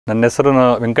ನನ್ನ ಹೆಸರು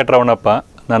ವೆಂಕಟರಮಣಪ್ಪ.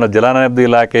 ನಾನು ಜಲಾನಯನ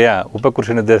ಇಲಾಖೆಯ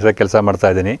ಉಪಕೃಷಿ ನಿರ್ದೇಶಕ ಕೆಲಸ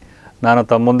ಮಾಡ್ತಾಯಿದ್ದೀನಿ. ನಾನು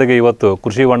ತಮ್ಮೊಂದಿಗೆ ಇವತ್ತು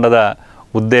ಕೃಷಿ ಹೊಂಡದ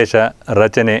ಉದ್ದೇಶ,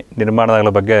 ರಚನೆ, ನಿರ್ಮಾಣಗಳ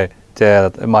ಬಗ್ಗೆ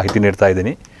ಮಾಹಿತಿ ನೀಡ್ತಾ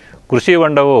ಇದ್ದೀನಿ. ಕೃಷಿ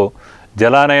ಹೊಂಡವು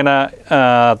ಜಲಾನಯನ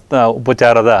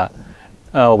ಉಪಚಾರದ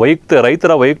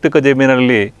ರೈತರ ವೈಯಕ್ತಿಕ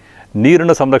ಜಮೀನಿನಲ್ಲಿ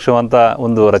ನೀರನ್ನು ಸಂರಕ್ಷಿಸುವಂಥ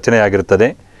ಒಂದು ರಚನೆಯಾಗಿರುತ್ತದೆ.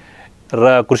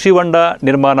 ಕೃಷಿ ಹೊಂಡ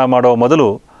ನಿರ್ಮಾಣ ಮಾಡುವ ಮೊದಲು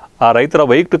ಆ ರೈತರ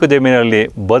ವೈಯಕ್ತಿಕ ಜಮೀನಿನಲ್ಲಿ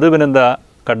ಬದುವಿನಿಂದ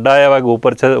ಕಡ್ಡಾಯವಾಗಿ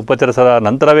ಉಪಚರಿಸಿದ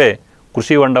ನಂತರವೇ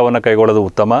ಕೃಷಿ ಹೊಂಡವನ್ನು ಕೈಗೊಳ್ಳೋದು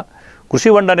ಉತ್ತಮ. ಕೃಷಿ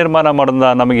ಹೊಂಡ ನಿರ್ಮಾಣ ಮಾಡೋದ್ರಿಂದ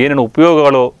ನಮಗೆ ಏನೇನು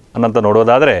ಉಪಯೋಗಗಳು ಅನ್ನಂತ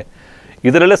ನೋಡೋದಾದರೆ,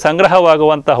 ಇದರಲ್ಲೇ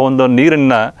ಸಂಗ್ರಹವಾಗುವಂತಹ ಒಂದು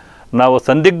ನೀರನ್ನು ನಾವು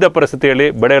ಸಂದಿಗ್ಧ ಪರಿಸ್ಥಿತಿಯಲ್ಲಿ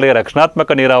ಬೆಳೆಗಳಿಗೆ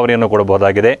ರಕ್ಷಣಾತ್ಮಕ ನೀರಾವರಿಯನ್ನು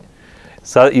ಕೊಡಬಹುದಾಗಿದೆ.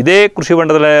 ಇದೇ ಕೃಷಿ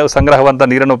ಹೊಂಡದಲ್ಲಿ ಸಂಗ್ರಹವಂಥ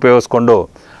ನೀರನ್ನು ಉಪಯೋಗಿಸ್ಕೊಂಡು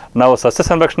ನಾವು ಸಸ್ಯ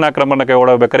ಸಂರಕ್ಷಣಾ ಕ್ರಮವನ್ನು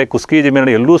ಕೈಗೊಳ್ಳಬೇಕಾದ್ರೆ ಕುಸ್ಕಿ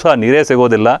ಜಮೀನಲ್ಲಿ ಎಲ್ಲೂ ಸಹ ನೀರೇ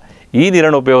ಸಿಗೋದಿಲ್ಲ. ಈ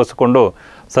ನೀರನ್ನು ಉಪಯೋಗಿಸಿಕೊಂಡು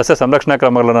ಸಸ್ಯ ಸಂರಕ್ಷಣಾ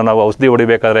ಕ್ರಮಗಳನ್ನು ನಾವು ಔಷಧಿ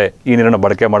ಹೊಡಿಬೇಕಾದ್ರೆ ಈ ನೀರನ್ನು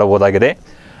ಬಳಕೆ ಮಾಡಬಹುದಾಗಿದೆ.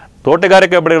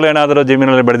 ತೋಟಗಾರಿಕೆ ಬೆಳೆಗಳೇನಾದರೂ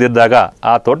ಜಮೀನಿನಲ್ಲಿ ಬೆಳೆದಿದ್ದಾಗ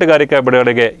ಆ ತೋಟಗಾರಿಕಾ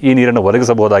ಬೆಳೆಗಳಿಗೆ ಈ ನೀರನ್ನು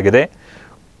ಒದಗಿಸಬಹುದಾಗಿದೆ.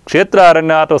 ಕ್ಷೇತ್ರ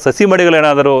ಅರಣ್ಯ ಅಥವಾ ಸಸಿ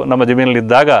ಮಡಿಗಳೇನಾದರೂ ನಮ್ಮ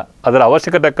ಜಮೀನಲ್ಲಿದ್ದಾಗ ಅದರ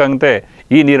ಅವಶ್ಯಕತೆ ತಕ್ಕಂತೆ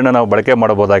ಈ ನೀರನ್ನು ನಾವು ಬಳಕೆ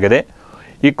ಮಾಡಬಹುದಾಗಿದೆ.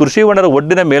 ಈ ಕೃಷಿ ಹೊಂಡದ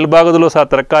ಒಡ್ಡಿನ ಮೇಲ್ಭಾಗದಲ್ಲೂ ಸಹ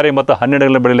ತರಕಾರಿ ಮತ್ತು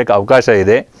ಹಣ್ಣುಗಳನ್ನು ಬೆಳೆಯಲಿಕ್ಕೆ ಅವಕಾಶ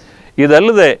ಇದೆ.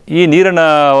 ಇದಲ್ಲದೆ ಈ ನೀರನ್ನು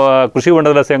ಕೃಷಿ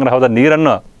ಹೊಂಡದಲ್ಲಿ ಸಂಗ್ರಹವಾದ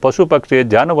ನೀರನ್ನು ಪಶು ಪಕ್ಷಿ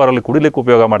ಜಾನುವಾರಲ್ಲಿ ಕುಡಿಲಿಕ್ಕೆ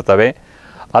ಉಪಯೋಗ ಮಾಡ್ತವೆ.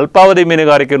 ಅಲ್ಪಾವಧಿ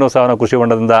ಮೀನುಗಾರಿಕೆಯನ್ನು ಸಹ ನಾವು ಕೃಷಿ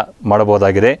ಹೊಂಡದಿಂದ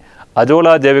ಮಾಡಬಹುದಾಗಿದೆ. ಅಜೋಲ,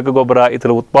 ಜೈವಿಕ ಗೊಬ್ಬರ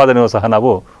ಇತರ ಉತ್ಪಾದನೆಯೂ ಸಹ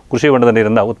ನಾವು ಕೃಷಿ ಹೊಂಡದ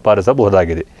ನೀರನ್ನು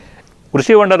ಉತ್ಪಾದಿಸಬಹುದಾಗಿದೆ.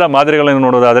 ಕೃಷಿ ಹೊಂಡದ ಮಾದರಿಗಳನ್ನು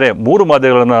ನೋಡೋದಾದರೆ 3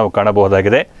 ಮಾದರಿಗಳನ್ನು ನಾವು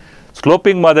ಕಾಣಬಹುದಾಗಿದೆ.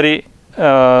 ಸ್ಲೋಪಿಂಗ್ ಮಾದರಿ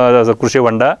ಕೃಷಿ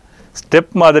ಹೊಂಡ,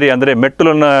 ಸ್ಟೆಪ್ ಮಾದರಿ ಅಂದರೆ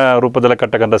ಮೆಟ್ಟಲಿನ ರೂಪದಲ್ಲಿ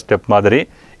ಕಟ್ಟಕ್ಕಂಥ ಸ್ಟೆಪ್ ಮಾದರಿ,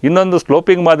 ಇನ್ನೊಂದು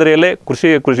ಸ್ಲೋಪಿಂಗ್ ಮಾದರಿಯಲ್ಲೇ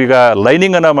ಕೃಷಿಗ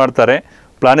ಲೈನಿಂಗನ್ನು ಮಾಡ್ತಾರೆ,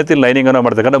 ಪ್ಲಾನಿಥಿನ್ ಲೈನಿಂಗನ್ನು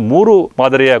ಮಾಡ್ತಕ್ಕಂಥ 3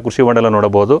 ಮಾದರಿಯ ಕೃಷಿ ಹೊಂಡವನ್ನು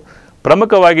ನೋಡಬಹುದು.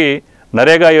 ಪ್ರಮುಖವಾಗಿ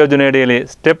ನರೇಗಾ ಯೋಜನೆಯಡಿಯಲ್ಲಿ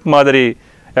ಸ್ಟೆಪ್ ಮಾದರಿ,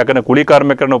 ಯಾಕಂದರೆ ಕೂಲಿ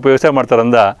ಕಾರ್ಮಿಕರನ್ನು ಉಪಯೋಗಿಸೇ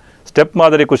ಮಾಡ್ತಾರಂದ ಸ್ಟೆಪ್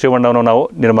ಮಾದರಿ ಕೃಷಿ ಹೊಂಡವನ್ನು ನಾವು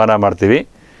ನಿರ್ಮಾಣ ಮಾಡ್ತೀವಿ.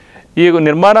 ಈಗ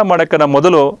ನಿರ್ಮಾಣ ಮಾಡೋಕ್ಕಿಂತ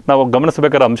ಮೊದಲು ನಾವು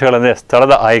ಗಮನಿಸಬೇಕಾದ ಅಂಶಗಳಂದರೆ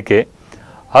ಸ್ಥಳದ ಆಯ್ಕೆ,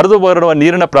 ಹರಿದು ಬರುವ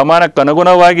ನೀರಿನ ಪ್ರಮಾಣಕ್ಕೆ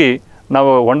ಅನುಗುಣವಾಗಿ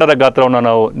ನಾವು ಹೊಂಡದ ಗಾತ್ರವನ್ನು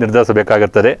ನಾವು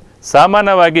ನಿರ್ಧರಿಸಬೇಕಾಗಿರ್ತದೆ.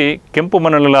 ಸಾಮಾನ್ಯವಾಗಿ ಕೆಂಪು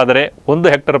ಮಣ್ಣಲ್ಲಾದರೆ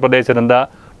 1 ಹೆಕ್ಟೇರ್ ಪ್ರದೇಶದಿಂದ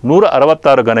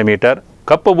 166 ಘನಮೀಟರ್,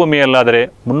 ಕಪ್ಪು ಭೂಮಿಯಲ್ಲಾದರೆ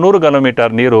 300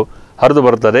 ಘನಮೀಟರ್ ನೀರು ಹರಿದು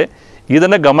ಬರುತ್ತದೆ.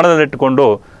 ಇದನ್ನು ಗಮನದಲ್ಲಿಟ್ಟುಕೊಂಡು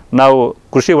ನಾವು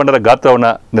ಕೃಷಿ ಹೊಂಡದ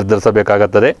ಗಾತ್ರವನ್ನು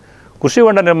ನಿರ್ಧರಿಸಬೇಕಾಗುತ್ತದೆ. ಕೃಷಿ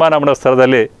ಹೊಂಡ ನಿರ್ಮಾಣ ಮಾಡೋ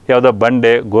ಸ್ಥಳದಲ್ಲಿ ಯಾವುದೋ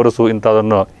ಬಂಡೆ, ಗೊರಸು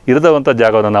ಇಂಥದನ್ನು ಇರದಂಥ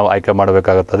ಜಾಗವನ್ನು ನಾವು ಆಯ್ಕೆ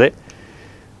ಮಾಡಬೇಕಾಗುತ್ತದೆ.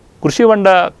 ಕೃಷಿ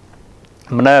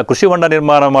ಹೊಂಡ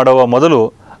ನಿರ್ಮಾಣ ಮಾಡುವ ಮೊದಲು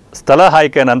ಸ್ಥಳ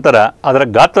ಆಯ್ಕೆಯ ನಂತರ ಅದರ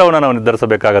ಗಾತ್ರವನ್ನು ನಾವು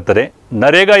ನಿರ್ಧರಿಸಬೇಕಾಗುತ್ತದೆ.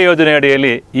 ನರೇಗಾ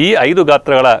ಯೋಜನೆಯಡಿಯಲ್ಲಿ ಈ 5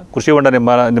 ಗಾತ್ರಗಳ ಕೃಷಿ ಹೊಂಡ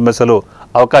ನಿರ್ಮಿಸಲು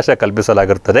ಅವಕಾಶ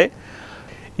ಕಲ್ಪಿಸಲಾಗಿರುತ್ತದೆ.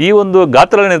 ಈ ಒಂದು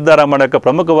ಗಾತ್ರ ನಿರ್ಧಾರ ಮಾಡೋಕ್ಕೆ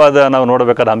ಪ್ರಮುಖವಾದ ನಾವು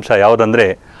ನೋಡಬೇಕಾದ ಅಂಶ ಯಾವುದಂದರೆ,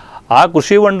 ಆ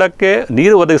ಕೃಷಿ ಹೊಂಡಕ್ಕೆ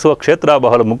ನೀರು ಒದಗಿಸುವ ಕ್ಷೇತ್ರ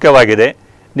ಬಹಳ ಮುಖ್ಯವಾಗಿದೆ.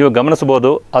 ನೀವು ಗಮನಿಸ್ಬೋದು,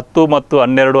 10 ಮತ್ತು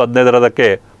 12, 15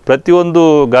 ಪ್ರತಿಯೊಂದು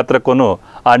ಗಾತ್ರಕ್ಕೂ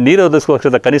ಆ ನೀರು ಒದಗಿಸುವ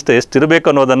ಕ್ಷೇತ್ರ ಕನಿಷ್ಠ ಎಷ್ಟಿರಬೇಕು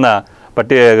ಅನ್ನೋದನ್ನು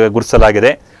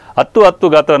ಗುರುತಿಸಲಾಗಿದೆ.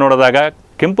 10 ಗಾತ್ರ ನೋಡಿದಾಗ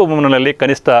ಕೆಂಪು ಭೂಮಿನಲ್ಲಿ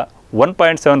ಕನಿಷ್ಠ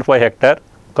 1.75 ಹೆಕ್ಟೇರ್,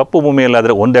 ಕಪ್ಪು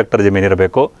ಭೂಮಿಯಲ್ಲಾದರೆ 1 ಹೆಕ್ಟೇರ್ ಜಮೀನು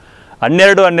ಇರಬೇಕು.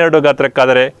 12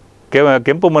 ಗಾತ್ರಕ್ಕಾದರೆ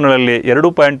ಕೆಂಪು ಮಣ್ಣಿನಲ್ಲಿ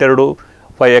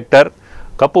 2.25 ಹೆಕ್ಟೇರ್,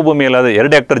 ಕಪ್ಪು ಭೂಮಿಯಲ್ಲಾದರೆ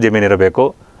 2 ಹೆಕ್ಟೇರ್ ಜಮೀನು ಇರಬೇಕು.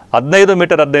 15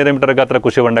 ಮೀಟರ್ ಗಾತ್ರ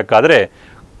ಕೃಷಿ ಹೊಂಡಕ್ಕಾದರೆ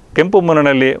ಕೆಂಪು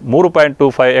ಮಣ್ಣಿನಲ್ಲಿ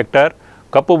 3.25 ಹೆಕ್ಟೇರ್,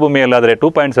 ಕಪ್ಪು ಭೂಮಿಯಲ್ಲಾದರೆ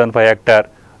 2.75 ಹೆಕ್ಟೇರ್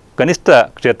ಕನಿಷ್ಠ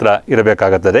ಕ್ಷೇತ್ರ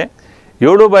ಇರಬೇಕಾಗುತ್ತದೆ.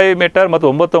 7 ಮೀಟರ್ ಮತ್ತು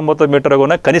 9 ಮೀಟರ್ಗೂ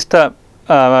ಕನಿಷ್ಠ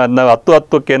ನಾವು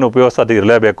 10 ಉಪಯೋಗಿಸೋದು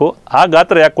ಇರಲೇಬೇಕು. ಆ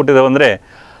ಗಾತ್ರ ಯಾಕೆ ಕೊಟ್ಟಿದ್ದೇವೆ ಅಂದರೆ,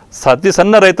 ಅತಿ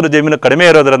ಸಣ್ಣ ರೈತರ ಜಮೀನು ಕಡಿಮೆ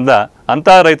ಇರೋದರಿಂದ ಅಂಥ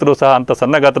ರೈತರು ಸಹ ಅಂಥ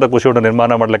ಸಣ್ಣ ಗಾತ್ರದ ಕೃಷಿ ಹೊಂಡ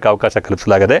ನಿರ್ಮಾಣ ಮಾಡಲಿಕ್ಕೆ ಅವಕಾಶ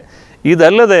ಕಲ್ಪಿಸಲಾಗಿದೆ.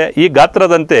 ಇದಲ್ಲದೆ ಈ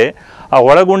ಗಾತ್ರದಂತೆ ಆ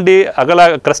ಒಳಗುಂಡಿ ಅಗಲ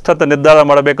ಕ್ರಸ್ಟ್ ಅಂತ ನಿರ್ಧಾರ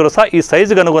ಮಾಡಬೇಕಾದ್ರೂ ಸಹ ಈ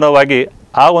ಸೈಜ್ಗೆ ಅನುಗುಣವಾಗಿ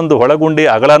ಆ ಒಂದು ಒಳಗುಂಡಿ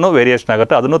ಅಗಲನೂ ವೇರಿಯೇಷನ್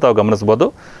ಆಗುತ್ತೆ. ಅದನ್ನು ತಾವು ಗಮನಿಸ್ಬೋದು.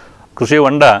 ಕೃಷಿ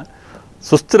ಹೊಂಡ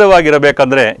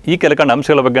ಸುಸ್ಥಿರವಾಗಿರಬೇಕಂದ್ರೆ ಈ ಕೆಲವು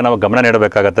ಅಂಶಗಳ ಬಗ್ಗೆ ನಾವು ಗಮನ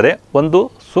ನೀಡಬೇಕಾಗುತ್ತದೆ. ಒಂದು,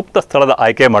 ಸೂಕ್ತ ಸ್ಥಳದ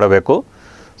ಆಯ್ಕೆ ಮಾಡಬೇಕು.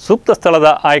 ಸೂಕ್ತ ಸ್ಥಳದ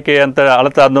ಆಯ್ಕೆ ಅಂತ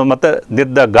ಅಳತೆಯನ್ನು ಮತ್ತು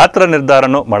ಗಾತ್ರ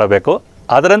ನಿರ್ಧಾರನೂ ಮಾಡಬೇಕು.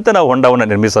 ಅದರಂತೆ ನಾವು ಹೊಂಡವನ್ನು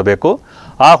ನಿರ್ಮಿಸಬೇಕು.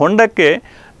 ಆ ಹೊಂಡಕ್ಕೆ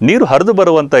ನೀರು ಹರಿದು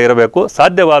ಬರುವಂಥ ಇರಬೇಕು.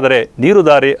 ಸಾಧ್ಯವಾದರೆ ನೀರು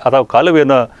ದಾರಿ ಅಥವಾ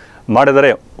ಕಾಲುವೆಯನ್ನು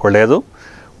ಮಾಡಿದರೆ ಒಳ್ಳೆಯದು.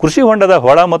 ಕೃಷಿ ಹೊಂಡದ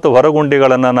ಒಳ ಮತ್ತು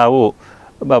ಹೊರಗುಂಡಿಗಳನ್ನು ನಾವು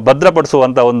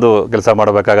ಭದ್ರಪಡಿಸುವಂಥ ಒಂದು ಕೆಲಸ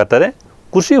ಮಾಡಬೇಕಾಗುತ್ತದೆ.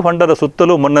 ಕೃಷಿ ಹೊಂಡದ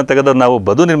ಸುತ್ತಲೂ ಮಣ್ಣನ್ನು ತೆಗೆದು ನಾವು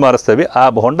ಬದು ನಿರ್ಮಾಣಿಸ್ತೇವೆ. ಆ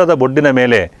ಹೊಂಡದ ಬೊಡ್ಡಿನ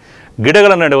ಮೇಲೆ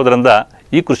ಗಿಡಗಳನ್ನು ನೆಡುವುದರಿಂದ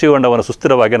ಈ ಕೃಷಿ ಹೊಂಡವನ್ನು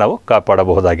ಸುಸ್ಥಿರವಾಗಿ ನಾವು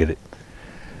ಕಾಪಾಡಬಹುದಾಗಿದೆ.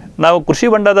 ನಾವು ಕೃಷಿ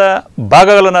ಹೊಂಡದ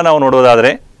ಭಾಗಗಳನ್ನು ನಾವು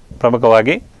ನೋಡುವುದಾದರೆ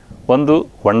ಪ್ರಮುಖವಾಗಿ 1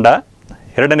 ಹೊಂಡ,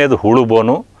 2ನೇದು ಹೂಳು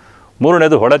ಬೋನು,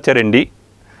 3ನೇದು ಒಳಚರಂಡಿ,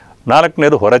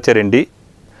 4ನೇದು ಹೊರಚರಂಡಿ,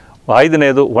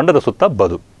 5ನೇದು ಹೊಂಡದ ಸುತ್ತ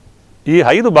ಬದು. ಈ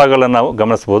 5 ಭಾಗಗಳನ್ನು ನಾವು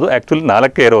ಗಮನಿಸ್ಬೋದು. ಆ್ಯಕ್ಚುಲಿ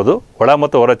 4 ಇರೋದು, ಒಳ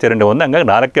ಮತ್ತು ಹೊರಚರಂಡಿ ಒಂದು, ಹಂಗಾಗಿ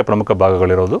 4 ಪ್ರಮುಖ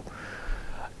ಭಾಗಗಳಿರೋದು.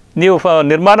 ನೀವು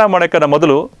ನಿರ್ಮಾಣ ಮಾಡೋಕ್ಕಿಂತ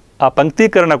ಮೊದಲು ಆ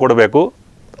ಪಂಕ್ತೀಕರಣ ಕೊಡಬೇಕು.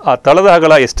 ಆ ತಳದ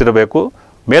ಅಗಲ ಎಷ್ಟಿರಬೇಕು,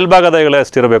 ಮೇಲ್ಭಾಗದ ಅಗಲ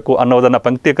ಎಷ್ಟಿರಬೇಕು ಅನ್ನೋದನ್ನು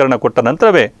ಪಂಕ್ತೀಕರಣ ಕೊಟ್ಟ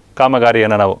ನಂತರವೇ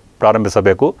ಕಾಮಗಾರಿಯನ್ನು ನಾವು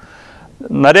ಪ್ರಾರಂಭಿಸಬೇಕು.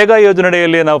 ನರೇಗಾ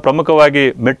ಯೋಜನೆಯಲ್ಲಿ ನಾವು ಪ್ರಮುಖವಾಗಿ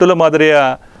ಮೆಟ್ಟಲು ಮಾದರಿಯ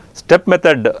ಸ್ಟೆಪ್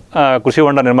ಮೆಥಡ್ ಕೃಷಿ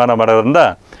ಹೊಂಡ ನಿರ್ಮಾಣ ಮಾಡೋದ್ರಿಂದ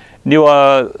ನೀವು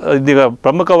ಇದೀಗ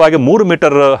ಪ್ರಮುಖವಾಗಿ 3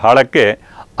 ಮೀಟರ್ ಆಳಕ್ಕೆ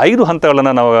 5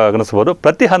 ಹಂತಗಳನ್ನು ನಾವು ಗಮನಿಸ್ಬೋದು.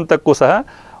 ಪ್ರತಿ ಹಂತಕ್ಕೂ ಸಹ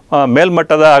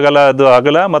ಮೇಲ್ಮಟ್ಟದ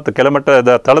ಅಗಲ ಮತ್ತು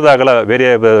ಕೆಳಮಟ್ಟದ ತಳದ ಅಗಲ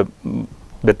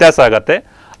ವ್ಯತ್ಯಾಸ ಆಗುತ್ತೆ.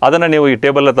 ಅದನ್ನು ನೀವು ಈ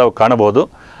ಟೇಬಲ್ ತಾವು ಕಾಣಬಹುದು.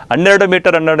 12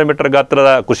 ಮೀಟರ್ ಗಾತ್ರದ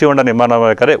ಕೃಷಿ ಹೊಂಡ ನಿರ್ಮಾಣ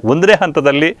ಮಾಡಬೇಕಾದ್ರೆ ಒಂದನೇ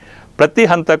ಹಂತದಲ್ಲಿ ಪ್ರತಿ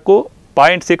ಹಂತಕ್ಕೂ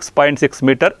 0.6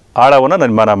 ಮೀಟರ್ ಆಳವನ್ನು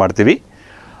ನಿರ್ಮಾಣ ಮಾಡ್ತೀವಿ.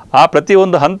 ಆ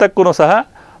ಪ್ರತಿಯೊಂದು ಹಂತಕ್ಕೂ ಸಹ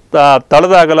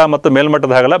ತಳದ ಅಗಲ ಮತ್ತು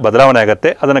ಮೇಲ್ಮಟ್ಟದ ಅಗಲ ಬದಲಾವಣೆ ಆಗುತ್ತೆ.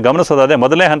 ಅದನ್ನು ಗಮನಿಸೋದಾದರೆ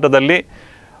ಮೊದಲನೇ ಹಂತದಲ್ಲಿ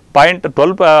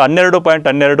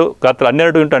 12.12 ಗಾತ್ರ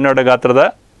 12x12 ಗಾತ್ರದ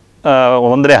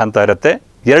ಒಂದನೇ ಹಂತ ಇರುತ್ತೆ.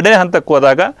 ಎರಡನೇ ಹಂತಕ್ಕೆ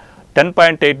ಹೋದಾಗ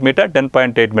 10.8 ಮೀಟರ್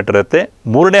ಇರುತ್ತೆ.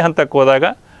 ಮೂರನೇ ಹಂತಕ್ಕೆ ಹೋದಾಗ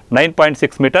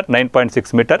 9.6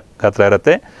 ಮೀಟರ್ ಗಾತ್ರ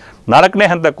ಇರುತ್ತೆ. ನಾಲ್ಕನೇ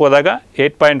ಹಂತಕ್ಕೆ ಹೋದಾಗ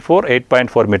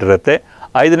 8.4 ಮೀಟರ್ ಇರುತ್ತೆ.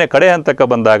 ಐದನೇ ಕಡೆ ಹಂತಕ್ಕೆ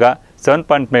ಬಂದಾಗ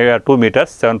 7.2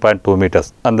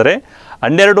 ಮೀಟರ್ಸ್. ಅಂದರೆ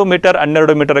 12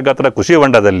 ಮೀಟರ್ ಗಾತ್ರದ ಕೃಷಿ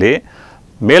ಹೊಂಡದಲ್ಲಿ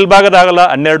ಮೇಲ್ಭಾಗದ ಅಗಲ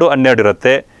 12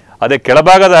 ಇರುತ್ತೆ. ಅದೇ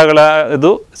ಕೆಳಭಾಗದ ಅಗಲ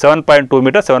ಇದು 7.2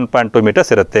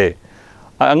 ಮೀಟರ್ಸ್ ಇರುತ್ತೆ.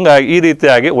 ಈ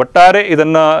ರೀತಿಯಾಗಿ ಒಟ್ಟಾರೆ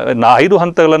ಇದನ್ನು 5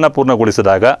 ಹಂತಗಳನ್ನು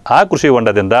ಪೂರ್ಣಗೊಳಿಸಿದಾಗ ಆ ಕೃಷಿ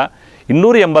ಹೊಂಡದಿಂದ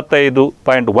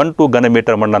 285.12 ಘನ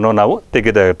ಮೀಟರ್ ಮಣ್ಣನ್ನು ನಾವು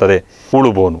ತೆಗೆದಾಗುತ್ತದೆ.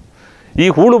 ಹೂಳುಬೋನು. ಈ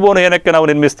ಹೂಳುಬೋನು ಏನಕ್ಕೆ ನಾವು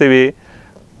ನಿರ್ಮಿಸ್ತೀವಿ?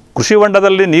 ಕೃಷಿ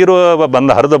ಹೊಂಡದಲ್ಲಿ ನೀರು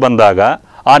ಹರಿದು ಬಂದಾಗ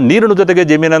ಆ ನೀರಿನ ಜೊತೆಗೆ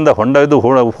ಜಮೀನಿಂದ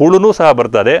ಹೂಳುನೂ ಸಹ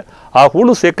ಬರ್ತದೆ. ಆ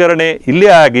ಹೂಳು ಸೇಕರಣೆ ಇಲ್ಲೇ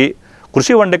ಆಗಿ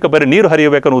ಕೃಷಿ ಹೊಂಡಕ್ಕೆ ಬರೀ ನೀರು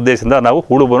ಹರಿಯಬೇಕನ್ನೋ ಉದ್ದೇಶದಿಂದ ನಾವು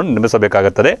ಹೂಳುಬೋನು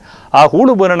ನಿರ್ಮಿಸಬೇಕಾಗುತ್ತದೆ. ಆ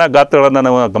ಹೂಳುಬೋನಿನ ಗಾತ್ರಗಳನ್ನು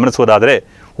ನಾವು ಗಮನಿಸುವುದಾದರೆ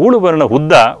ಹೂಳುಬೋನಿನ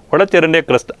ಉದ್ದ ಒಳಚರಂಡಿಯ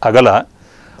ಕ್ರಸ್ಟ್ ಅಗಲ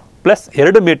ಪ್ಲಸ್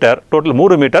 2 ಮೀಟರ್, ಟೋಟಲ್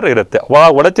 3 ಮೀಟರ್ ಇರುತ್ತೆ.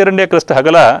 ಒಳಚರಂಡಿಯ ಕ್ರಸ್ಟ್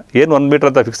ಅಗಲ ಏನು 1 ಮೀಟರ್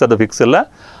ಅಂತ ಅದು ಫಿಕ್ಸ್ ಇಲ್ಲ.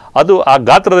 ಅದು ಆ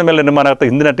ಗಾತ್ರದ ಮೇಲೆ ನಿರ್ಮಾಣ ಆಗುತ್ತೆ.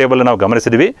 ಹಿಂದಿನ ಟೇಬಲ್ ನಾವು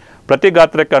ಗಮನಿಸಿದ್ವಿ. ಪ್ರತಿ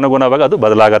ಗಾತ್ರಕ್ಕೆ ಅನುಗುಣವಾಗಿ ಅದು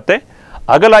ಬದಲಾಗುತ್ತೆ.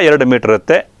 ಅಗಲ 2 ಮೀಟರ್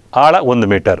ಇರುತ್ತೆ, ಆಳ 1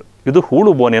 ಮೀಟರ್. ಇದು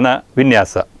ಹೂಳುಬೋನಿನ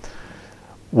ವಿನ್ಯಾಸ.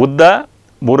 ಉದ್ದ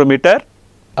 3 ಮೀಟರ್,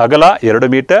 ಅಗಲ 2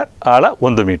 ಮೀಟರ್, ಆಳ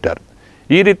 1 ಮೀಟರ್.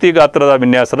 ಈ ರೀತಿ ಗಾತ್ರದ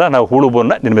ವಿನ್ಯಾಸದ ನಾವು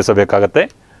ಹೂಳುಬೋನನ್ನು ನಿರ್ಮಿಸಬೇಕಾಗತ್ತೆ.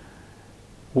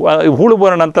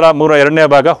 ಹೂಳುಬೋನ ನಂತರ ಎರಡನೇ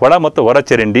ಭಾಗ ಹೊಳ ಮತ್ತು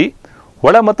ಹೊರಚರಂಡಿ.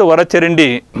 ಹೊಳ ಮತ್ತು ಹೊರಚರಂಡಿ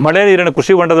ಮಳೆ ನೀರಿನ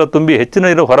ಕೃಷಿ ಹೊಂಡದ ತುಂಬಿ ಹೆಚ್ಚಿನ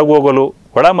ನೀರು ಹೊರಗೆ ಹೋಗಲು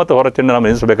ಹೊಳ ಮತ್ತು ಹೊರಚರಂಡಿ ನಾವು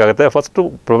ನಿರ್ಮಿಸಬೇಕಾಗುತ್ತೆ. ಫಸ್ಟು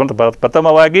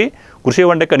ಪ್ರಥಮವಾಗಿ ಕೃಷಿ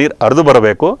ಹೊಂಡಕ್ಕೆ ನೀರು ಹರಿದು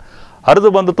ಬರಬೇಕು. ಹರಿದು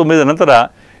ಬಂದು ತುಂಬಿದ ನಂತರ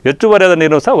ಹೆಚ್ಚುವರಿಯಾದ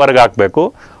ನೀರು ಸಹ ಹೊರಗೆ ಹಾಕಬೇಕು.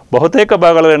 ಬಹುತೇಕ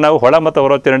ಭಾಗಗಳಲ್ಲಿ ನಾವು ಹೊಳ ಮತ್ತು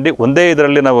ಹೊರಚರಂಡಿ ಒಂದೇ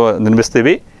ಇದರಲ್ಲಿ ನಾವು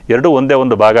ನಿರ್ಮಿಸ್ತೀವಿ. ಎರಡೂ ಒಂದೇ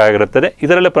ಒಂದು ಭಾಗ ಆಗಿರುತ್ತದೆ.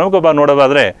 ಇದರಲ್ಲಿ ಪ್ರಮುಖ ಭಾಗ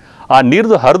ನೋಡೋದಾದರೆ ಆ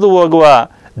ನೀರು ಹರಿದು ಹೋಗುವ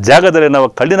ಜಾಗದಲ್ಲಿ ನಾವು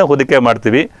ಕಲ್ಲಿನ ಹೊದಿಕೆ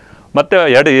ಮಾಡ್ತೀವಿ. ಮತ್ತು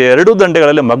ಎರಡೂ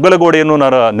ದಂಡೆಗಳಲ್ಲಿ ಮಗ್ಗಲಗೋಡೆಯನ್ನು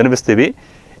ನಾವು ನಿರ್ಮಿಸ್ತೀವಿ.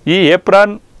 ಈ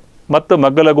ಏಪ್ರಾನ್ ಮತ್ತು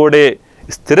ಮಗ್ಗಲಗೋಡೆ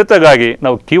ಸ್ಥಿರತೆಗಾಗಿ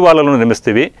ನಾವು ಕೀವಾಲನ್ನು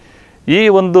ನಿರ್ಮಿಸ್ತೀವಿ. ಈ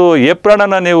ಒಂದು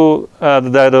ಏಪ್ರಾನನ್ನು ನೀವು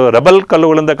ರಬಲ್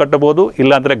ಕಲ್ಲುಗಳಿಂದ ಕಟ್ಟಬಹುದು,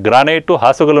 ಇಲ್ಲಾಂದರೆ ಗ್ರಾನೈಟು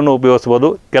ಹಾಸುಗಳನ್ನು ಉಪಯೋಗಿಸ್ಬೋದು.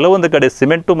 ಕೆಲವೊಂದು ಕಡೆ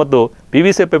ಸಿಮೆಂಟು ಮತ್ತು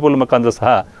PVC ಪೈಪುಗಳ ಮುಖಾಂತರ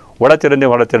ಸಹ ಹೊರಚರಂಡಿ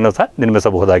ಸಹ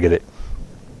ನಿರ್ಮಿಸಬಹುದಾಗಿದೆ.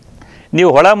 ನೀವು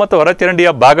ಹೊಳ ಮತ್ತು ಹೊರಚರಂಡಿಯ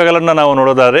ಭಾಗಗಳನ್ನು ನಾವು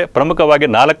ನೋಡೋದಾದರೆ ಪ್ರಮುಖವಾಗಿ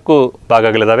 4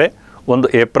 ಭಾಗಗಳಿದ್ದಾವೆ. ಒಂದು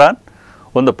ಏಪ್ರಾನ್,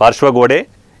 ಒಂದು ಪಾರ್ಶ್ವಗೋಡೆ,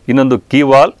 ಇನ್ನೊಂದು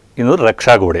ಕೀವಾಲ್, ಇನ್ನೊಂದು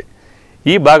ರಕ್ಷಾಗೋಡೆ.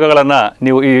 ಈ ಭಾಗಗಳನ್ನು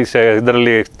ನೀವು ಈ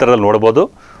ಚಿತ್ರದಲ್ಲಿ ನೋಡ್ಬೋದು.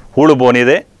 ಹೂಳುಬೋನ್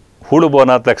ಇದೆ.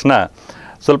 ಹೂಳುಬೋನ್ ಆದ ತಕ್ಷಣ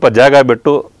ಸ್ವಲ್ಪ ಜಾಗ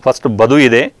ಬಿಟ್ಟು ಫಸ್ಟ್ ಬದು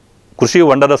ಇದೆ. ಕೃಷಿ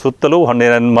ಹೊಂಡದ ಸುತ್ತಲೂ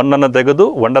ಮಣ್ಣನ್ನು ತೆಗೆದು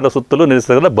ಹೊಂಡದ ಸುತ್ತಲೂ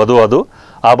ನಿಲ್ಲಿಸಿದ ಬದು ಅದು.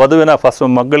 ಆ ಬದುವಿನ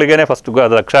ಮಗ್ಗಳಿಗೇ ಫಸ್ಟ್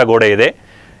ರಕ್ಷಾಗೋಡೆ ಇದೆ.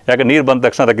 ಯಾಕೆ ನೀರು ಬಂದ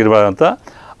ತಕ್ಷಣ ಅಂತ.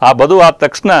 ಆ ಬದು ಆದ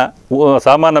ತಕ್ಷಣ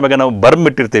ಸಾಮಾನ್ಯವಾಗಿ ನಾವು ಬರ್ಮ್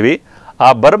ಇಟ್ಟಿರ್ತೀವಿ. ಆ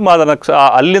ಬರ್ಮ್ ಆದ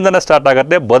ಅಲ್ಲಿಂದನೇ ಸ್ಟಾರ್ಟ್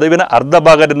ಆಗುತ್ತೆ. ಬದುವಿನ ಅರ್ಧ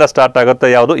ಭಾಗದಿಂದ ಸ್ಟಾರ್ಟ್ ಆಗುತ್ತೆ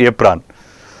ಯಾವುದು? ಏಪ್ರಾನ್.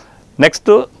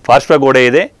 ನೆಕ್ಸ್ಟು ಪಾರ್ಶ್ವಗೋಡೆ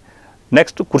ಇದೆ.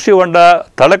 ನೆಕ್ಸ್ಟ್ ಕೃಷಿ ಹೊಂಡ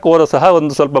ತಳಕ್ಕೆ ಹೋದ ಸಹ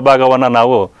ಒಂದು ಸ್ವಲ್ಪ ಭಾಗವನ್ನು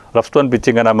ನಾವು ರಫ್ ಸ್ಟೋನ್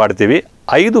ಪಿಚ್ಚಿಂಗನ್ನು ಮಾಡ್ತೀವಿ.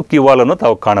 5 ಕೀವಾಲನ್ನು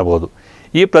ತಾವು ಕಾಣಬಹುದು.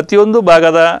 ಈ ಪ್ರತಿಯೊಂದು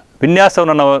ಭಾಗದ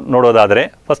ವಿನ್ಯಾಸವನ್ನು ನಾವು ನೋಡೋದಾದರೆ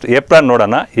ಫಸ್ಟ್ ಏಪ್ರಾನ್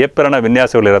ನೋಡೋಣ. ಏಪ್ರಾನ್ನ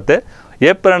ವಿನ್ಯಾಸಗಳಿರುತ್ತೆ.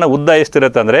 ಏಪ್ರಾನ್ನ ಉದ್ದ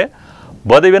ಎಷ್ಟಿರುತ್ತೆ ಅಂದರೆ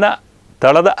ಬದುವಿನ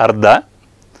ತಳದ ಅರ್ಧ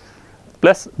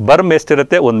ಪ್ಲಸ್ ಬರ್ಮ್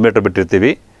ಎಷ್ಟಿರುತ್ತೆ 1 ಮೀಟರ್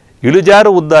ಬಿಟ್ಟಿರ್ತೀವಿ. ಇಳಿಜಾರು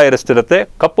ಉದ್ದ ಎಷ್ಟಿರುತ್ತೆ?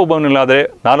 ಕಪ್ಪು ಭೂಮಿಯಲ್ಲಾದರೆ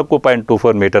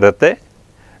 4.24 ಮೀಟರ್ ಇರುತ್ತೆ.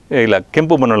 ಇಲ್ಲ,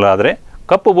 ಕೆಂಪು ಭೂಮಿಯಲ್ಲಾದರೆ.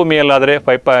 ಕಪ್ಪು ಭೂಮಿಯಲ್ಲಾದರೆ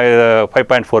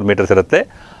 5.4 ಮೀಟರ್ಸ್ ಇರುತ್ತೆ.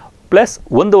 ಪ್ಲಸ್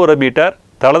 1.5 ಮೀಟರ್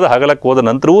ತಳದ ಅಗಲಕ್ಕೆ ಹೋದ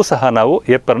ನಂತರವೂ ಸಹ ನಾವು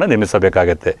ಏಪ್ರಾನ್ನ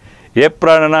ನಿರ್ಮಿಸಬೇಕಾಗತ್ತೆ.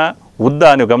 ಏಪ್ರಾನ್ನ ಉದ್ದ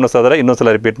ನೀವು ಗಮನಿಸೋದ್ರೆ ಇನ್ನೊಂದು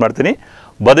ಸಲ ರಿಪೀಟ್ ಮಾಡ್ತೀನಿ.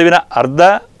 ಬದುವಿನ ಅರ್ಧ,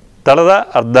 ತಳದ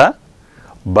ಅರ್ಧ,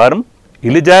 ಬರ್ಮ್,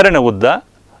 ಇಳಿಜಾರಿನ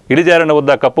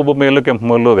ಉದ್ದ ಕಪ್ಪು ಭೂಮಿಯಲ್ಲೂ ಕೆಂಪು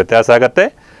ಭೂಮಿಯಲ್ಲೂ ವ್ಯತ್ಯಾಸ ಆಗುತ್ತೆ.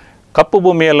 ಕಪ್ಪು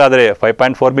ಭೂಮಿಯಲ್ಲಾದರೆ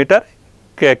 5.4 ಮೀಟರ್,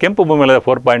 ಕೆಂಪು ಭೂಮಿಯಲ್ಲಾದರೆ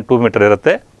 4.2 ಮೀಟರ್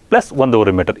ಇರುತ್ತೆ. Plus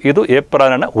 1.5 metre. ಇದು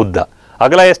ಏಪ್ರಾನ್ನ ಉದ್ದ.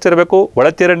 ಅಗಲ ಎಷ್ಟಿರಬೇಕು?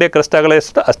 ಒಳಚರಂಡಿಯ ಕ್ರಸ್ಟ್ ಅಗಲ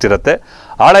ಎಷ್ಟು ಅಷ್ಟಿರುತ್ತೆ.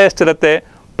 ಆಳ ಎಷ್ಟಿರುತ್ತೆ?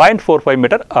 0.45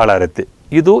 ಮೀಟರ್ ಆಳ ಇರುತ್ತೆ.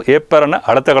 ಇದು ಏಪ್ರಾನ್ನ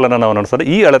ಅಳತೆಗಳನ್ನು ನಾವು ನಡೆಸೋದು.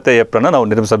 ಈ ಅಳತೆ ಏಪ್ರಾನ್ನ ನಾವು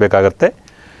ನಿರ್ಮಿಸಬೇಕಾಗತ್ತೆ.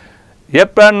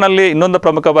 ಏಪ್ರಾನ್ನಲ್ಲಿ ಇನ್ನೊಂದು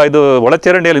ಪ್ರಮುಖ ಭಾಗ, ಇದು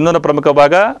ಒಳಚರಂಡಿಯಲ್ಲಿ ಇನ್ನೊಂದು ಪ್ರಮುಖ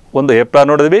ಭಾಗ, ಒಂದು ಏಪ್ರಾನ್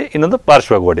ನೋಡಿದ್ವಿ, ಇನ್ನೊಂದು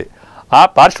ಪಾರ್ಶ್ವಗೋಡೆ. ಆ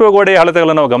ಪಾರ್ಶ್ವಗೋಡೆಯ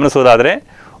ಅಳತೆಗಳನ್ನು ನಾವು ಗಮನಿಸೋದಾದರೆ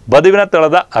ಬದುವಿನ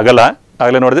ತಳದ ಅಗಲ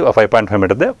ನೋಡಿದ್ವಿ 5.5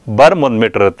 ಮೀಟರ್ ಇದೆ. ಬರ್ಮ್ 1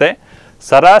 ಮೀಟರ್ ಇರುತ್ತೆ.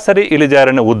 ಸರಾಸರಿ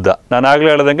ಇಳಿಜಾರಿನ ಉದ್ದ ನಾನು ಆಗಲೇ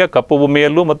ಹೇಳ್ದಂಗೆ ಕಪ್ಪು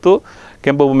ಭೂಮಿಯಲ್ಲೂ ಮತ್ತು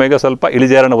ಕೆಂಪು ಭೂಮಿಗೆ ಸ್ವಲ್ಪ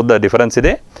ಇಳಿಜಾರಿನ ಉದ್ದ ಡಿಫರೆನ್ಸ್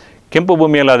ಇದೆ. ಕೆಂಪು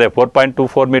ಭೂಮಿಯಲ್ಲಾದರೆ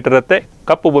 4.24 ಮೀಟರ್ ಇರುತ್ತೆ,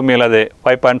 ಕಪ್ಪು ಭೂಮಿಯಲ್ಲಾದರೆ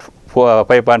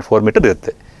 5.4 ಮೀಟರ್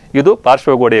ಇರುತ್ತೆ. ಇದು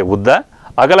ಪಾರ್ಶ್ವಗೋಡೆಯ ಉದ್ದ.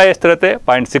 ಅಗಲ ಎಷ್ಟಿರುತ್ತೆ?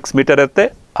 0.6 ಮೀಟರ್ ಇರುತ್ತೆ,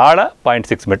 ಆಳ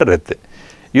 0.6 ಮೀಟರ್ ಇರುತ್ತೆ.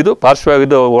 ಇದು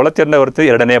ಒಳಚರಂಡಿ ವೃತ್ತಿ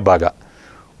ಎರಡನೇ ಭಾಗ.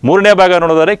 ಮೂರನೇ ಭಾಗ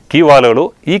ನೋಡೋದಾದರೆ ಕೀವಾಲುಗಳು.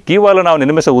 ಈ ಕೀವಾಲು ನಾವು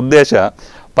ನಿರ್ಮಿಸುವ ಉದ್ದೇಶ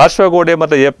ಪಾರ್ಶ್ವಗೋಡೆ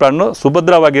ಮತ್ತು ಏಪ್ರಾನ್ನು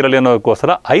ಸುಭದ್ರವಾಗಿರಲಿ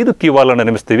ಅನ್ನೋದಕ್ಕೋಸ್ಕರ 5 ಕೀವಾಲನ್ನು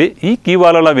ನಿರ್ಮಿಸ್ತೀವಿ. ಈ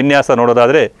ಕೀವಾಲುಗಳ ವಿನ್ಯಾಸ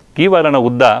ನೋಡೋದಾದರೆ ಕೀವಾಲನ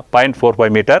ಉದ್ದ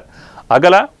 0.45 ಮೀಟರ್,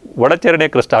 ಅಗಲ ಒಳಚರಂಡಿ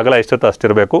ಕ್ರಸ್ಟ್ ಅಗಲ ಎಷ್ಟಿರುತ್ತೋ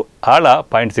ಅಷ್ಟಿರಬೇಕು, ಆಳ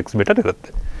 0.6 ಮೀಟರ್ ಇರುತ್ತೆ.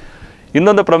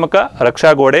 ಇನ್ನೊಂದು ಪ್ರಮುಖ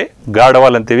ರಕ್ಷಾಗೋಡೆ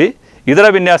ಗಾರ್ಡ್ವಾಲ್ ಅಂತೀವಿ. ಇದರ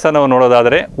ವಿನ್ಯಾಸ ನಾವು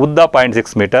ನೋಡೋದಾದರೆ ಉದ್ದ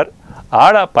 0.6 ಮೀಟರ್,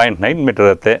 ಆಳ 0.9 ಮೀಟರ್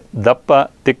ಇರುತ್ತೆ, ದಪ್ಪ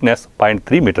ಥಿಕ್ನೆಸ್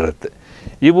 0.3 ಮೀಟರ್ ಇರುತ್ತೆ.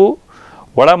 ಇವು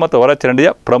ಒಳ ಮತ್ತು ಹೊರ ಚರಂಡಿಯ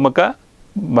ಪ್ರಮುಖ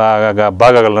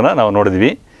ಭಾಗಗಳನ್ನು ನಾವು ನೋಡಿದ್ವಿ.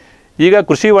 ಈಗ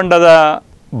ಕೃಷಿ ಹೊಂಡದ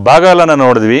ಭಾಗಗಳನ್ನು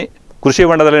ನೋಡಿದ್ವಿ. ಕೃಷಿ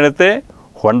ಹೊಂಡದಲ್ಲಿ ಏನಿರುತ್ತೆ?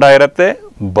 ಹೊಂಡ ಇರುತ್ತೆ,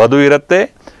 ಬದು ಇರುತ್ತೆ,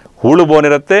 ಹೂಳು ಬೋನ್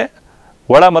ಇರುತ್ತೆ,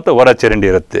 ಒಳ ಮತ್ತು ಹೊರ ಚರಂಡಿ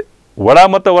ಇರುತ್ತೆ. ಒಳ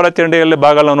ಮತ್ತು ಹೊರ ಚರಂಡಿಯಲ್ಲಿ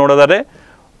ಭಾಗಗಳನ್ನು ನೋಡೋದಾದರೆ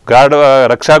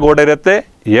ರಕ್ಷಾಗೋಡೆ ಇರುತ್ತೆ,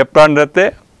 ಏಪ್ರಾನ್ ಇರುತ್ತೆ,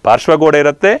 ಪಾರ್ಶ್ವಗೋಡೆ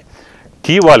ಇರುತ್ತೆ,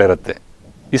 ಕೀವಾಲ್ ಇರುತ್ತೆ.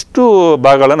 ಇಷ್ಟು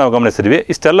ಭಾಗಗಳನ್ನು ನಾವು ಗಮನಿಸಿದ್ವಿ.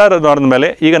 ಇಷ್ಟೆಲ್ಲ ನೋಡಿದ ಮೇಲೆ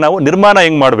ಈಗ ನಾವು ನಿರ್ಮಾಣ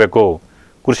ಹೆಂಗೆ ಮಾಡಬೇಕು?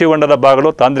 ಕೃಷಿ ಹೊಂಡದ ಭಾಗಗಳು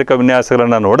ತಾಂತ್ರಿಕ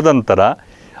ವಿನ್ಯಾಸಗಳನ್ನು ನೋಡಿದ ನಂತರ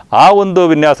ಆ ಒಂದು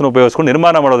ವಿನ್ಯಾಸನ ಉಪಯೋಗಿಸ್ಕೊಂಡು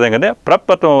ನಿರ್ಮಾಣ ಮಾಡೋದು ಹೆಂಗಂದರೆ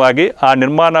ಪ್ರಪ್ರಥಮವಾಗಿ ಆ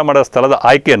ನಿರ್ಮಾಣ ಮಾಡೋ ಸ್ಥಳದ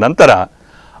ಆಯ್ಕೆಯ ನಂತರ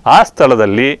ಆ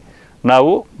ಸ್ಥಳದಲ್ಲಿ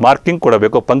ನಾವು ಮಾರ್ಕಿಂಗ್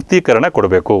ಕೊಡಬೇಕು, ಪಂಕ್ತೀಕರಣ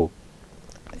ಕೊಡಬೇಕು.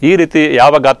 ಈ ರೀತಿ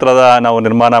ಯಾವ ಗಾತ್ರದ ನಾವು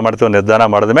ನಿರ್ಮಾಣ ಮಾಡ್ತೀವೋ ನಿರ್ಧಾರ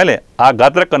ಮಾಡಿದ ಮೇಲೆ ಆ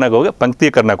ಗಾತ್ರಕ್ಕೆ ಹೋಗಿ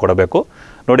ಪಂಕ್ತೀಕರಣ ಕೊಡಬೇಕು.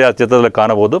 ನೋಡಿ ಆ ಚಿತ್ರದಲ್ಲಿ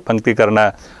ಕಾಣಬಹುದು, ಪಂಕ್ತೀಕರಣ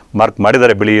ಮಾರ್ಕ್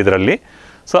ಮಾಡಿದ್ದಾರೆ ಬಿಳಿ ಇದರಲ್ಲಿ.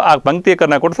 ಸೊ ಆ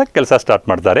ಪಂಕ್ತೀಕರಣ ಕೊಡಿಸೋಕೆ ಕೆಲಸ ಸ್ಟಾರ್ಟ್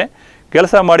ಮಾಡ್ತಾರೆ.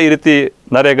 ಕೆಲಸ ಮಾಡಿ ಈ ರೀತಿ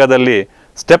ನರೇಗಾದಲ್ಲಿ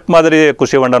ಸ್ಟೆಪ್ ಮಾದರಿ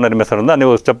ಕೃಷಿ ಹೊಂಡ ನಿರ್ಮಿಸೋದ್ರಿಂದ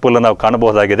ನೀವು ಸ್ಟೆಪ್ಪನ್ನು ನಾವು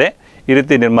ಕಾಣಬಹುದಾಗಿದೆ. ಈ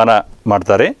ರೀತಿ ನಿರ್ಮಾಣ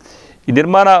ಮಾಡ್ತಾರೆ. ಈ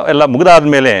ನಿರ್ಮಾಣ ಎಲ್ಲ ಮುಗಿದಾದ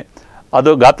ಮೇಲೆ ಅದು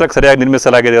ಗಾತ್ರಕ್ಕೆ ಸರಿಯಾಗಿ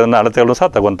ನಿರ್ಮಿಸಲಾಗಿದೆ ಅನ್ನೋ ಅಳತೆಗಳನ್ನು ಸಹ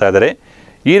ತಗೊತಾ ಇದ್ದಾರೆ.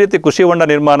 ಈ ರೀತಿ ಕೃಷಿ ಹೊಂಡ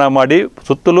ನಿರ್ಮಾಣ ಮಾಡಿ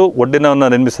ಸುತ್ತಲೂ ಒಡ್ಡಿನವನ್ನು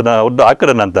ಒಡ್ಡು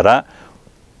ಹಾಕಿದ ನಂತರ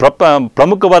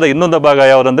ಪ್ರಮುಖವಾದ ಇನ್ನೊಂದು ಭಾಗ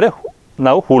ಯಾವುದಂದರೆ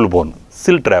ನಾವು ಹೂಳು ಬೋನ್,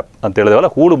 ಸಿಲ್ ಟ್ರ್ಯಾಪ್ ಅಂತ ಹೇಳಿದವಲ್ಲ,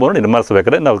 ಹೂಳು ಬೋನು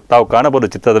ನಿರ್ಮಿಸಬೇಕಾದ್ರೆ ತಾವು ಕಾಣಬಹುದು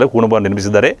ಚಿತ್ರದಲ್ಲಿ ಹೂಳು ಬೋನ್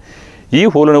ನಿರ್ಮಿಸಿದ್ದಾರೆ. ಈ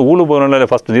ಹೂಳು ಬೋನಲ್ಲಿ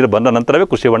ಫಸ್ಟ್ ನೀರು ಬಂದ ನಂತರವೇ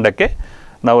ಕೃಷಿ ಹೊಂಡಕ್ಕೆ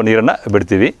ನಾವು ನೀರನ್ನು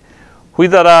ಬಿಡ್ತೀವಿ.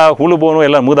 ಇದರ ಹೂಳು ಬೋನು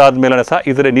ಎಲ್ಲ ಮುಗಿದಾದ ಮೇಲೆ ಸಹ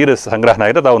ಇದರ ನೀರು ಸಂಗ್ರಹಣ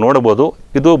ಆಗಿದೆ, ತಾವು ನೋಡ್ಬೋದು.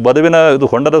 ಇದು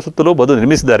ಹೊಂಡದ ಸುತ್ತಲೂ ಬದು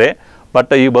ನಿರ್ಮಿಸಿದ್ದಾರೆ.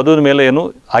 ಬಟ್ ಈ ಬದುವಿನ ಮೇಲೆ ಏನು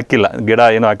ಹಾಕಿಲ್ಲ, ಗಿಡ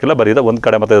ಏನೂ ಹಾಕಿಲ್ಲ, ಬರೀ ಒಂದು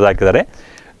ಕಡೆ ಮತ್ತೆ ಇದು ಹಾಕಿದ್ದಾರೆ.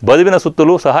 ಬದುವಿನ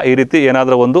ಸುತ್ತಲೂ ಸಹ ಈ ರೀತಿ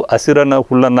ಏನಾದರೂ ಒಂದು ಹಸಿರನ್ನು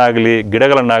ಹುಲ್ಲನ್ನಾಗಲಿ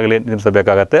ಗಿಡಗಳನ್ನಾಗಲಿ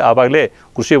ನಿರ್ಮಿಸಬೇಕಾಗತ್ತೆ. ಆವಾಗಲೇ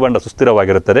ಕೃಷಿ ಹೊಂಡ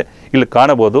ಸುಸ್ಥಿರವಾಗಿರುತ್ತದೆ. ಇಲ್ಲಿ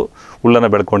ಕಾಣಬಹುದು ಹುಲ್ಲನ್ನು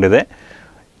ಬೆಳ್ಕೊಂಡಿದೆ.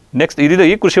 ನೆಕ್ಸ್ಟ್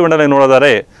ಈ ಕೃಷಿ ಹೊಂಡನ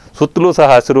ನೋಡೋದಾದರೆ ಸುತ್ತಲೂ ಸಹ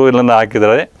ಹಸಿರು ಹುಲ್ಲನ್ನು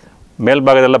ಹಾಕಿದ್ದಾರೆ.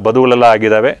 ಮೇಲ್ಭಾಗದೆಲ್ಲ ಬದುಗಳೆಲ್ಲ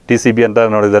ಆಗಿದ್ದಾವೆ. TCB ಅಂತ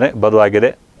ನೋಡಿದ್ದಾರೆ, ಬದು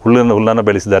ಆಗಿದೆ. ಹುಲ್ಲನ್ನು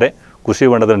ಬೆಳೆಸಿದ್ದಾರೆ. ಕೃಷಿ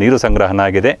ಹೊಂಡದಲ್ಲಿ ನೀರು ಸಂಗ್ರಹಣ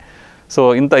ಆಗಿದೆ. ಸೊ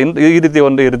ಈ ರೀತಿ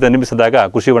ನಿರ್ಮಿಸಿದಾಗ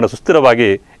ಕೃಷಿ ಹೊಂಡ ಸುಸ್ಥಿರವಾಗಿ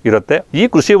ಇರುತ್ತೆ. ಈ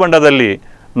ಕೃಷಿ ಹೊಂಡದಲ್ಲಿ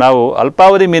ನಾವು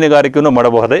ಅಲ್ಪಾವಧಿ ಮೀನುಗಾರಿಕೆಯನ್ನು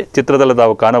ಮಾಡಬಹುದೇ. ಚಿತ್ರದಲ್ಲಿ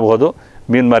ತಾವು ಕಾಣಬಹುದು,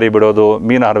 ಮೀನು ಮಾರಿ ಬಿಡೋದು,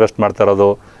 ಮೀನು ಹಾರ್ವೆಸ್ಟ್ ಮಾಡ್ತಾ ಇರೋದು,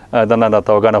 ಅದನ್ನು ನಾವು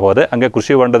ತಾವು ಕಾಣಬಹುದೇ. ಹಂಗೆ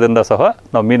ಕೃಷಿ ಹೊಂಡದಿಂದ ಸಹ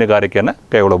ನಾವು ಮೀನುಗಾರಿಕೆಯನ್ನು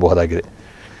ಕೈಗೊಳ್ಳಬಹುದಾಗಿದೆ.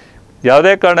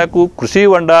 ಯಾವುದೇ ಕಾರಣಕ್ಕೂ ಕೃಷಿ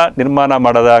ಹೊಂಡ ನಿರ್ಮಾಣ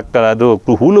ಅದು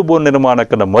ಹೂಳು ಬೋನ್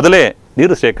ನಿರ್ಮಾಣಕ್ಕಿಂತ ಮೊದಲೇ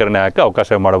ನೀರು ಶೇಖರಣೆ ಹಾಕಿ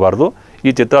ಅವಕಾಶ ಮಾಡಬಾರ್ದು.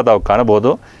 ಈ ಚಿತ್ರ ತಾವು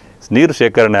ಕಾಣಬಹುದು, ನೀರು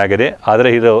ಶೇಖರಣೆ ಆಗಿದೆ. ಆದರೆ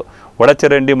ಇದು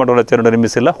ಒಳಚರಂಡಿ ಮತ್ತು ಒಳಚರಂಡಿ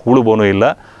ನಿರ್ಮಿಸಿಲ್ಲ, ಹೂಳು ಬೋನು ಇಲ್ಲ.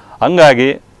 ಹಂಗಾಗಿ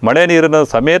ಮಳೆ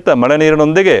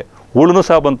ನೀರಿನೊಂದಿಗೆ ಹೂಳನ್ನು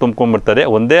ಸಹ ಬಂದು ತುಂಬ್ಕೊಂಡ್ಬಿಡ್ತಾರೆ.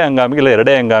 ಒಂದೇ ಹಂಗಾಮಿಗೆ ಇಲ್ಲ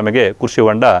ಎರಡೇ ಹಂಗಾಮಿಗೆ ಕೃಷಿ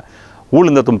ಹೊಂಡ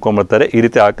ಹೂಳಿಂದ ತುಂಬ್ಕೊಂಡ್ಬಿಡ್ತಾರೆ. ಈ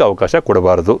ರೀತಿ ಹಾಕಿ ಅವಕಾಶ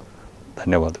ಕೊಡಬಾರದು.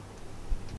 ಧನ್ಯವಾದ.